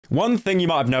One thing you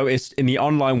might have noticed in the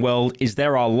online world is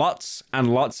there are lots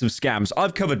and lots of scams.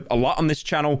 I've covered a lot on this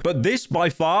channel, but this by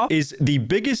far is the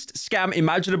biggest scam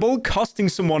imaginable, costing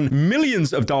someone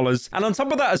millions of dollars. And on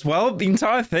top of that as well, the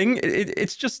entire thing,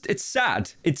 it's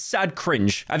sad. It's sad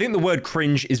cringe. I think the word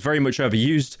cringe is very much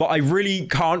overused, but I really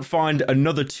can't find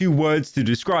another two words to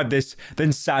describe this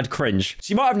than sad cringe.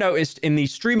 So you might have noticed in the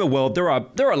streamer world, there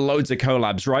are loads of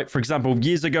collabs, right? For example,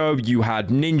 years ago, you had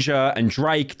Ninja and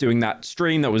Drake doing that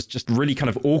stream that was just really kind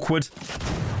of awkward.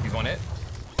 He's on it.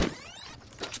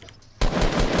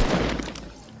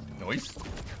 Nice.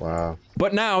 Wow.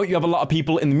 But now you have a lot of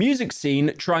people in the music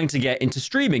scene trying to get into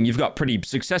streaming. You've got pretty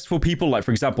successful people like,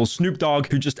 for example, Snoop Dogg,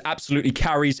 who just absolutely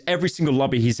carries every single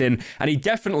lobby he's in. And he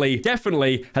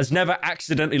definitely has never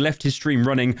accidentally left his stream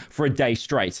running for a day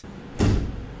straight.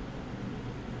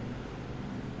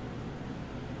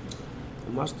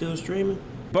 Am I still streaming?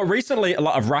 But recently, a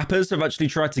lot of rappers have actually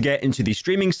tried to get into the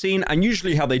streaming scene, and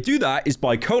usually how they do that is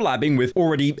by collabing with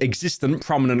already existent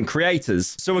prominent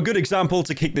creators. So a good example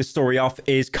to kick this story off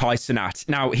is Kai Cenat.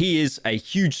 Now, he is a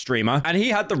huge streamer, and he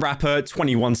had the rapper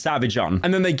 21 Savage on.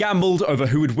 And then they gambled over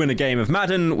who would win a game of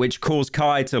Madden, which caused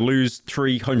Kai to lose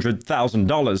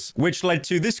 $300,000, which led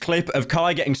to this clip of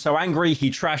Kai getting so angry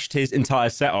he trashed his entire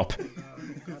setup.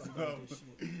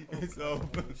 It's over.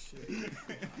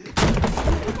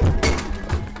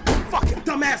 Fucking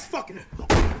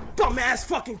dumbass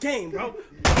fucking game, bro.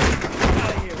 Get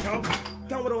out of here, bro.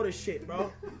 Done with all this shit,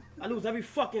 bro. I lose every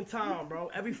fucking time,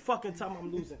 bro. Every fucking time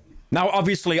I'm losing. Now,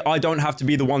 obviously, I don't have to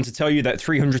be the one to tell you that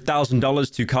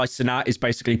 $300,000 to Kai Cenat is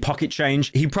basically pocket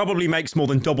change. He probably makes more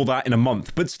than double that in a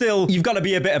month. But still, you've got to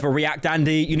be a bit of a React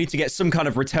Andy. You need to get some kind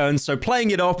of return. So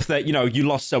playing it up that, you know, you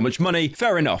lost so much money,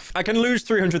 fair enough. I can lose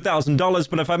 $300,000,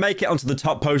 but if I make it onto the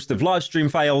top post of live stream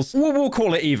fails, we'll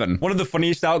call it even. One of the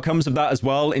funniest outcomes of that as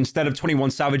well, instead of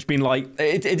 21 Savage being like,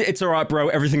 it's all right, bro,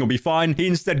 everything will be fine, he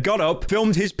instead got up,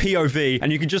 filmed his POV,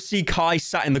 and you can just see Kai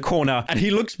sat in the corner, and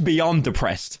he looks beyond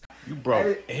depressed. You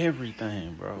broke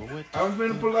everything, bro. What I was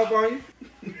gonna pull up on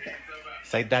you.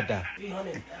 Say dada.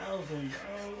 300,000,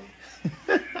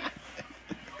 bro.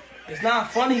 It's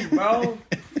not funny, bro.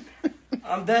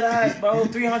 I'm dead ass, bro.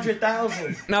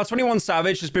 300,000. Now, 21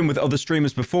 Savage has been with other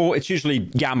streamers before. It's usually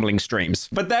gambling streams.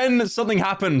 But then something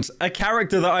happened. A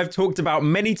character that I've talked about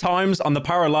many times on the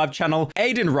Pyro Live channel,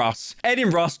 Aiden Ross.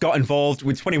 Aiden Ross got involved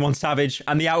with 21 Savage,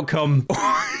 and the outcome...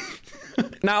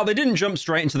 Now, they didn't jump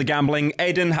straight into the gambling.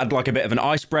 Aiden had like a bit of an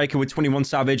icebreaker with 21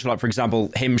 Savage, like for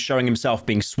example, him showing himself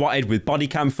being swatted with body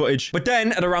cam footage. But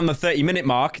then at around the 30-minute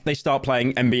mark, they start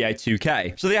playing NBA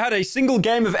 2K. So they had a single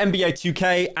game of NBA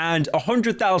 2K and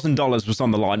 $100,000 was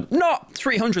on the line. Not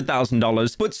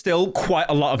 $300,000, but still quite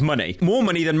a lot of money. More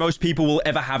money than most people will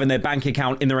ever have in their bank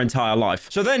account in their entire life.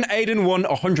 So then Aiden won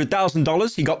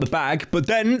 $100,000. He got the bag, but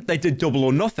then they did double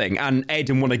or nothing and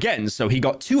Aiden won again. So he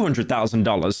got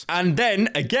 $200,000. And then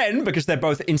again, because they're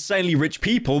both insanely rich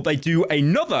people, they do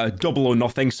another double or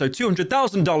nothing. So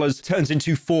 $200,000 turns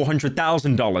into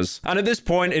 $400,000. And at this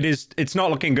point, it's not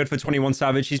looking good for 21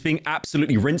 Savage. He's being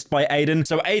absolutely rinsed by Aiden.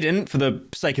 So Aiden, for the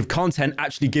sake of content,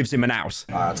 actually gives him an out.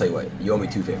 I'll tell you what, you owe me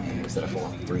 $250 instead of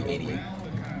 $388.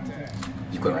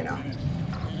 You quit right now.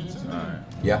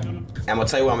 Yeah? And I'm gonna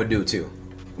tell you what I'm gonna do too.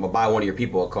 I'm gonna buy one of your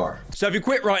people a car. So if you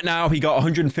quit right now, he got a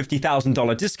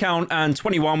 $150,000 discount, and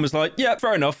 21 was like, yeah,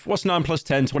 fair enough. What's 9 plus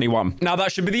 10? 21. Now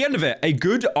that should be the end of it. A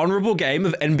good, honorable game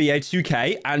of NBA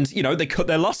 2K, and, you know, they cut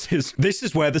their losses. This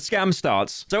is where the scam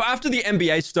starts. So after the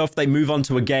NBA stuff, they move on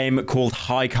to a game called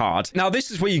High Card. Now,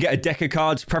 this is where you get a deck of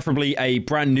cards, preferably a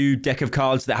brand new deck of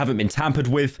cards that haven't been tampered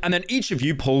with, and then each of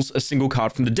you pulls a single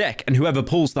card from the deck, and whoever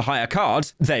pulls the higher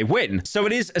card, they win. So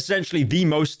it is essentially the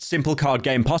most simple card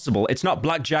game possible. It's not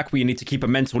blackjack where you need to keep a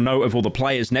mental note of all the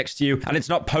players next to you, and it's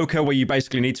not poker where you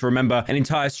basically need to remember an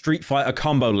entire Street Fighter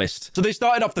combo list. So they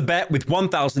started off the bet with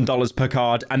 $1,000 per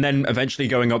card, and then eventually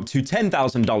going up to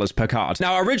 $10,000 per card.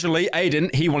 Now, originally,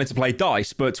 Aiden, he wanted to play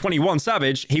dice, but 21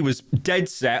 Savage, he was dead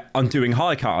set on doing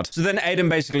high card. So then Aiden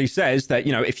basically says that,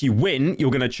 you know, if you win,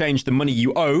 you're going to change the money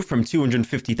you owe from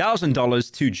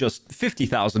 $250,000 to just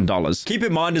 $50,000. Keep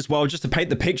in mind as well, just to paint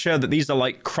the picture, that these are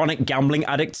like chronic gambling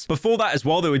addicts. Before that as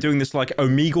well, they were doing this like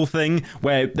Omegle thing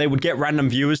where they would get random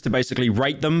viewers to basically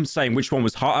rate them, saying which one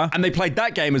was hotter. And they played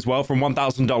that game as well from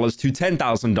 $1,000 to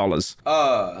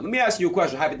 $10,000. Let me ask you a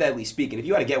question, hypothetically speaking. If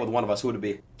you had to get with one of us, who would it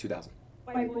be? 2,000.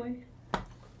 White boy.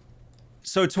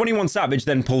 So 21 Savage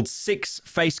then pulled 6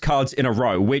 face cards in a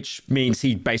row, which means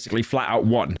he basically flat out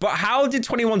won. But how did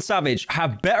 21 Savage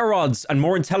have better odds and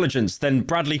more intelligence than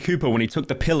Bradley Cooper when he took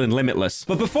the pill in Limitless?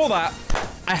 But before that,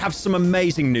 I have some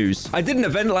amazing news. I did an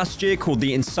event last year called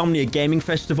the Insomnia Gaming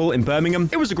Festival in Birmingham.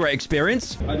 It was a great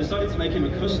experience. I decided to make him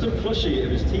a custom plushie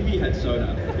of his TV head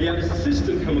Soda. He had his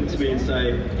assistant come up to me and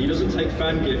say, he doesn't take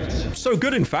fan gifts. So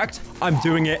good, in fact, I'm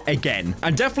doing it again.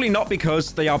 And definitely not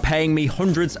because they are paying me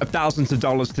hundreds of thousands of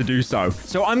dollars to do so.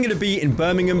 So I'm going to be in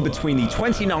Birmingham between the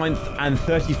 29th and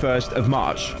 31st of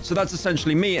March. So that's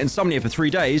essentially me at Insomnia for 3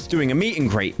 days doing a meet and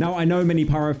greet. Now, I know many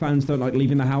Pyro fans don't like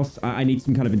leaving the house. I need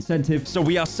some kind of incentive. So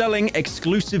we are selling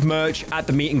exclusive merch at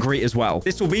the meet and greet as well.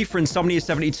 This will be for Insomnia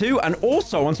 72. And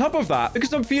also on top of that,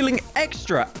 because I'm feeling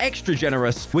extra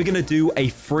generous, we're going to do a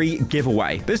free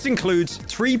giveaway. This includes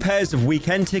 3 pairs of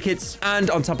weekend tickets. And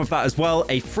on top of that as well,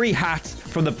 a free hat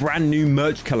from the brand new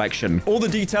merch collection. All the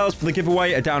details for the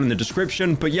giveaway are down in the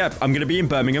description. But yeah, I'm going to be in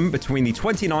Birmingham between the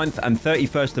 29th and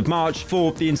 31st of March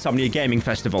for the Insomnia Gaming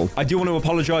Festival. I do want to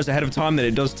apologize ahead of time that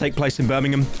it does take place in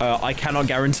Birmingham. I cannot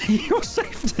guarantee your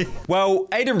safety. Well,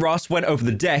 Aiden Ross went over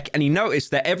the deck and he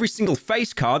noticed that every single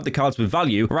face card, the cards with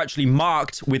value, are actually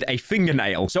marked with a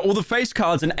fingernail. So all the face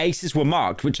cards and aces were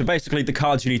marked, which are basically the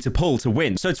cards you need to pull to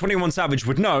win. So 21 Savage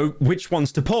would know which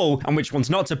ones to pull and which ones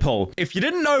not to pull. If you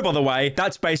didn't know, by the way,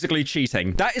 that's basically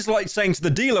cheating. That is like saying to the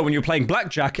dealer when you're playing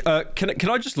blackjack, can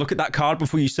I just look at that card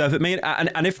before you serve it me?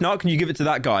 And if not, can you give it to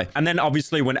that guy? And then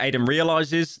obviously when Aiden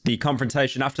realizes the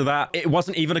confrontation after that, it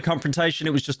wasn't even a confrontation.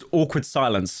 It was just awkward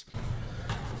silence.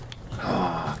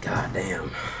 Oh,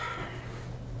 goddamn.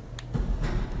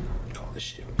 All this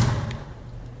shit.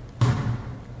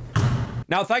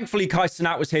 Now, thankfully, Kai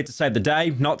Cenat was here to save the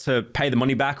day, not to pay the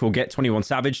money back or get 21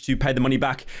 Savage to pay the money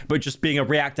back, but just being a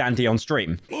React Andy on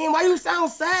stream. Damn, why you sound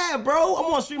sad, bro?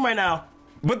 I'm on stream right now.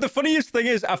 But the funniest thing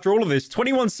is, after all of this,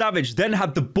 21 Savage then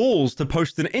had the balls to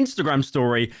post an Instagram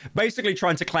story, basically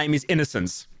trying to claim his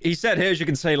innocence. He said here, as you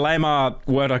can see, lame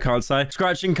word I can't say,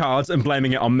 scratching cards and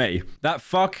blaming it on me. That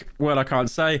fuck, word I can't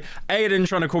say. Aiden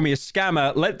trying to call me a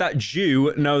scammer, let that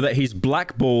Jew know that he's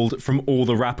blackballed from all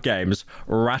the rap games.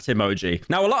 Rat emoji.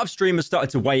 Now, a lot of streamers started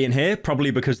to weigh in here,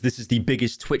 probably because this is the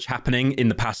biggest Twitch happening in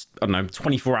the past, I don't know,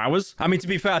 24 hours. I mean, to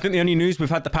be fair, I think the only news we've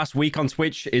had the past week on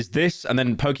Twitch is this, and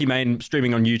then Pokimane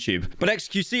streaming on YouTube. But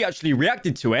XQC actually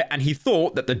reacted to it, and he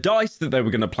thought that the dice that they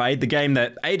were going to play, the game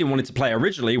that Aiden wanted to play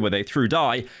originally, where they threw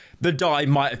die, the die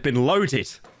might have been loaded.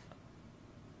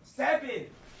 7.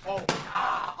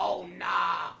 Oh,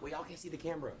 nah. Wait, y'all can't see the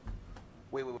camera.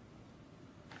 Wait.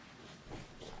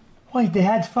 Wait, they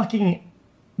had fucking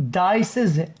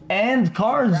dices and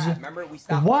cards. Remember, we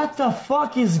stopped. What the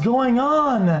fuck is going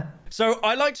on? So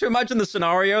I like to imagine the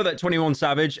scenario that 21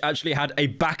 Savage actually had a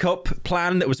backup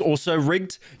plan that was also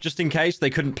rigged, just in case they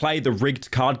couldn't play the rigged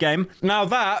card game. Now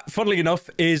that, funnily enough,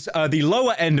 is the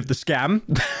lower end of the scam.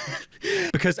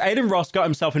 Because Aiden Ross got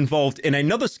himself involved in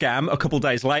another scam a couple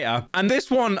days later. And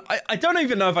this one, I don't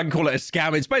even know if I can call it a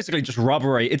scam. It's basically just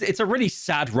robbery. It's a really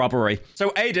sad robbery.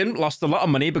 So Aiden lost a lot of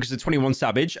money because of 21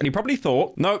 Savage. And he probably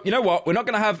thought, no, you know what? We're not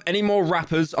going to have any more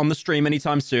rappers on the stream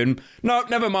anytime soon. No,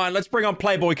 never mind. Let's bring on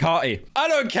Playboy Carti. I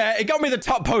don't care. It got me the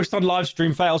top post on live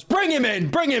stream fails. Bring him in.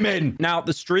 Bring him in. Now,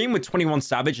 the stream with 21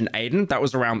 Savage and Aiden, that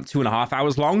was around 2.5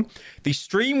 hours long. The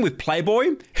stream with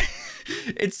Playboy...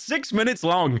 It's 6 minutes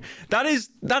long.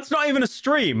 That's not even a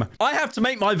stream. I have to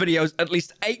make my videos at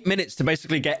least 8 minutes to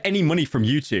basically get any money from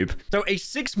YouTube. So a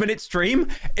 6-minute stream,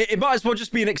 it might as well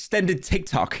just be an extended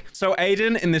TikTok. So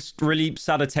Aiden, in this really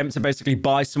sad attempt to basically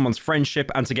buy someone's friendship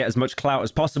and to get as much clout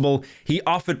as possible, he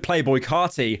offered Playboy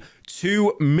Carti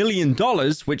 $2 million,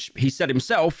 which he said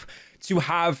himself, to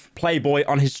have Playboy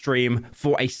on his stream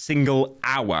for a single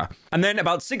hour. And then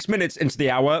about 6 minutes into the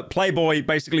hour, Playboy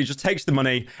basically just takes the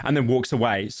money and then walks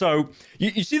away. So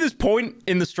you see this point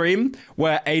in the stream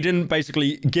where Aiden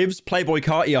basically gives Playboy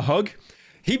Carti a hug.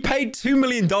 He paid $2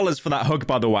 million for that hug,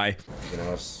 by the way. You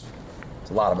know, it's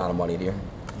a lot amount of money, dear.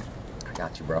 I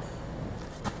got you, bro.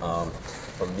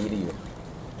 From me to you.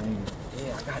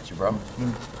 Yeah, I got you, bro.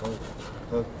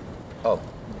 Oh,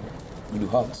 you do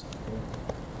hugs?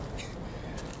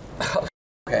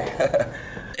 Okay.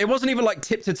 It wasn't even like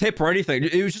tip to tip or anything.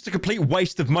 It was just a complete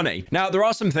waste of money. Now, there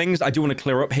are some things I do want to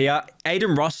clear up here.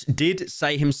 Aiden Ross did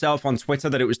say himself on Twitter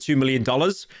that it was $2 million.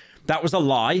 That was a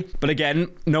lie. But again,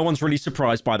 no one's really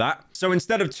surprised by that. So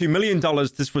instead of $2 million,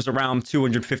 this was around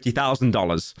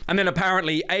 $250,000. And then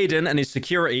apparently Aiden and his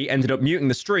security ended up muting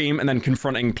the stream and then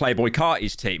confronting Playboy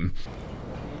Carti's team.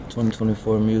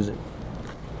 2024 music.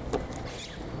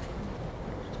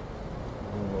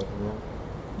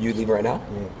 You leave right now?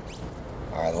 Yeah.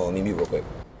 All right, well, let me mute real quick.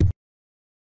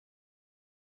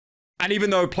 And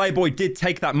even though Playboy did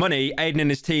take that money, Aiden and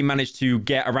his team managed to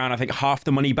get around, I think, half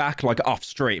the money back, like off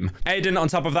stream. Aiden, on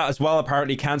top of that as well,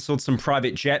 apparently cancelled some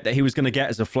private jet that he was going to get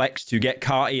as a flex to get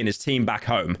Carty and his team back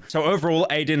home. So overall,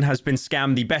 Aiden has been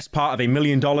scammed the best part of $1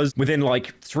 million within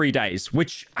like 3 days,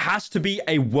 which has to be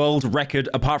a world record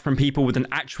apart from people with an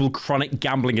actual chronic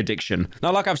gambling addiction.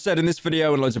 Now, like I've said in this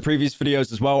video and loads of previous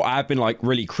videos as well, I've been like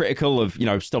really critical of, you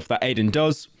know, stuff that Aiden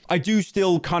does. I do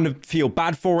still kind of feel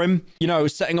bad for him, you know,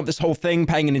 setting up this whole thing,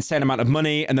 paying an insane amount of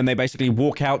money, and then they basically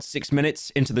walk out 6 minutes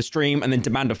into the stream and then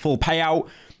demand a full payout.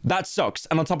 That sucks.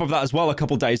 And on top of that as well, a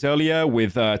couple days earlier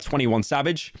with 21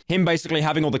 Savage, him basically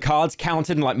having all the cards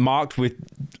counted and like marked with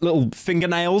little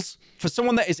fingernails. For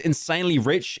someone that is insanely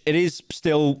rich, it is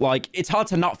still like, it's hard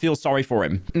to not feel sorry for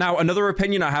him. Now, another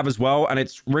opinion I have as well, and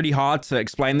it's really hard to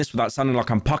explain this without sounding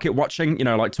like I'm pocket watching, you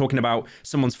know, like talking about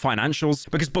someone's financials,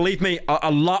 because believe me,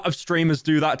 a lot of streamers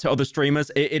do that to other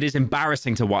streamers. It is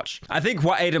embarrassing to watch. I think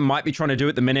what Aiden might be trying to do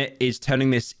at the minute is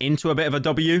turning this into a bit of a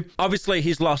W. Obviously,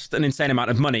 he's lost an insane amount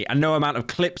of money, and no amount of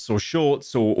clips or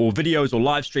shorts or videos or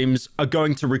live streams are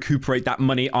going to recuperate that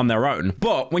money on their own.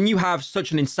 But when you have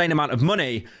such an insane amount of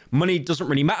money doesn't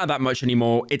really matter that much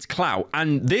anymore. It's clout.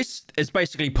 And this has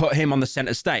basically put him on the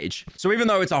center stage. So even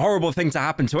though it's a horrible thing to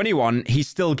happen to anyone, he's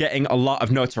still getting a lot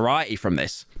of notoriety from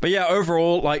this. But yeah,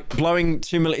 overall, like blowing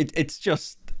 2 million, it's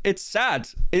just, it's sad.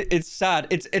 It's sad.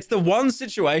 It's the one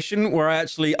situation where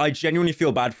I genuinely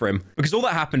feel bad for him, because all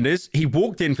that happened is he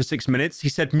walked in for 6 minutes. He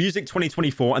said music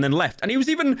 2024 and then left. And he was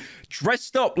even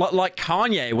dressed up like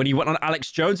Kanye when he went on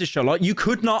Alex Jones's show. Like, you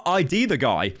could not ID the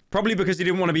guy, probably because he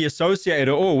didn't want to be associated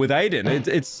at all with Aiden.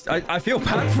 I feel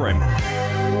bad for him.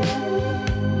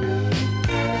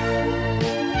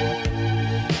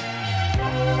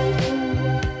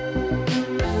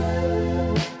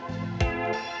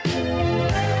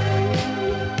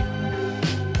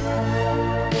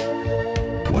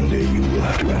 One day you will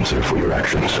have to answer for your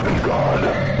actions, and God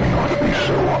may not be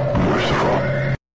so merciful.